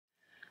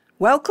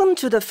Welcome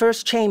to the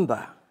first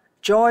chamber,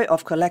 Joy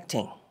of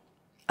Collecting.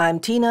 I'm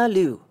Tina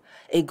Liu,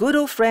 a good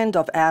old friend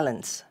of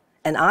Alan's,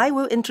 and I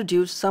will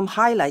introduce some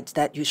highlights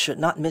that you should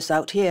not miss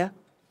out here.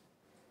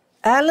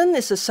 Alan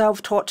is a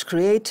self-taught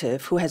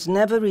creative who has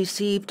never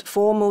received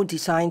formal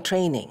design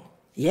training,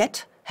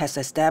 yet has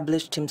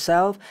established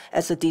himself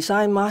as a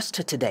design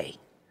master today.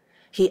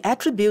 He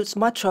attributes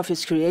much of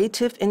his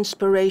creative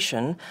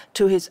inspiration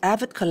to his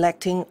avid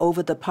collecting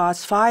over the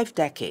past 5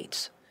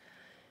 decades.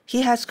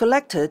 He has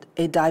collected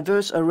a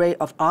diverse array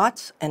of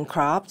arts and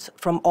crafts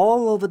from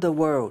all over the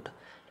world,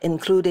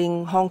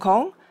 including Hong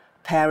Kong,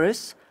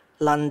 Paris,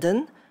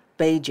 London,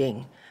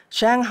 Beijing,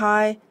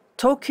 Shanghai,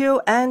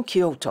 Tokyo, and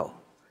Kyoto.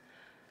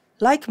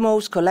 Like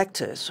most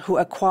collectors who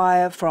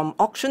acquire from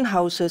auction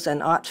houses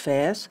and art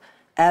fairs,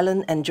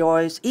 Alan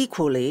enjoys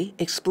equally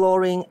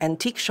exploring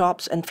antique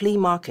shops and flea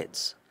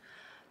markets.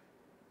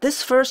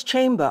 This first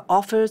chamber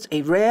offers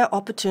a rare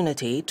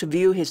opportunity to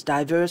view his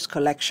diverse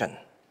collection.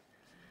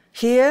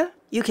 Here,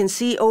 you can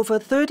see over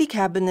 30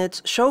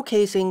 cabinets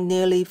showcasing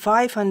nearly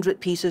 500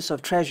 pieces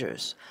of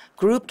treasures,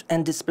 grouped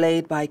and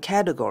displayed by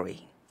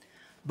category.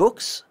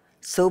 Books,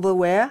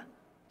 silverware,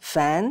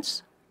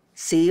 fans,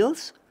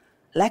 seals,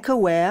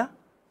 lacquerware,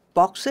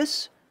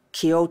 boxes,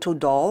 Kyoto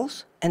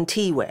dolls, and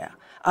teaware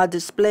are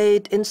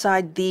displayed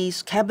inside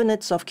these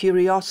cabinets of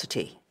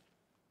curiosity.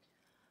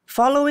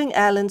 Following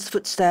Alan's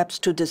footsteps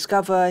to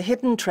discover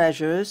hidden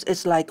treasures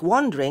is like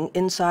wandering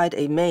inside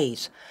a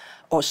maze,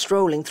 or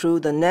strolling through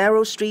the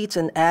narrow streets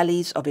and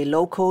alleys of a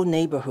local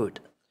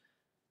neighborhood.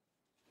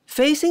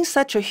 Facing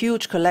such a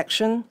huge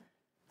collection,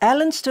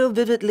 Alan still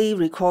vividly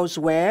recalls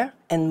where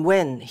and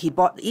when he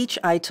bought each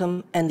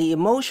item and the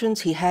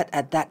emotions he had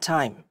at that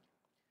time.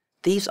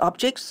 These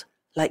objects,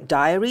 like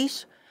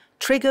diaries,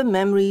 trigger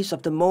memories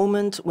of the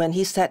moment when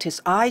he set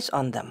his eyes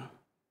on them.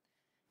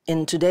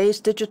 In today's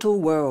digital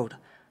world,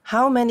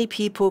 how many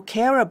people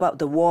care about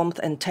the warmth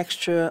and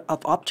texture of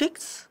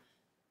objects?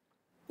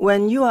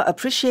 When you are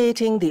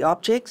appreciating the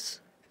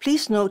objects,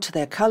 please note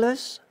their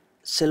colors,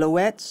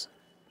 silhouettes,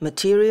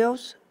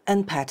 materials,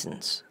 and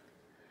patterns.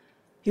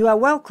 You are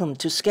welcome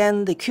to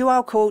scan the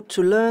QR code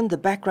to learn the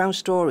background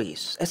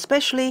stories,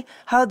 especially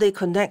how they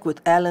connect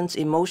with Alan's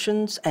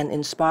emotions and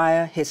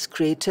inspire his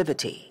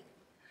creativity.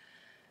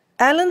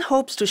 Alan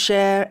hopes to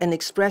share and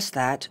express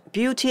that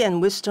beauty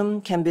and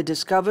wisdom can be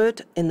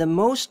discovered in the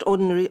most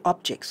ordinary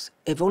objects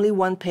if only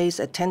one pays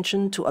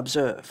attention to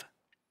observe.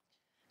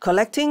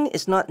 Collecting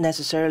is not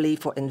necessarily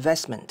for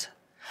investment,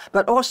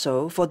 but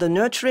also for the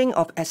nurturing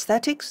of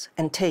aesthetics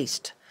and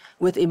taste,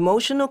 with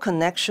emotional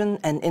connection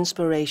and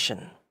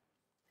inspiration.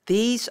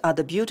 These are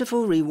the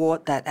beautiful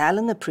reward that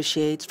Alan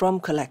appreciates from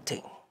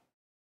collecting.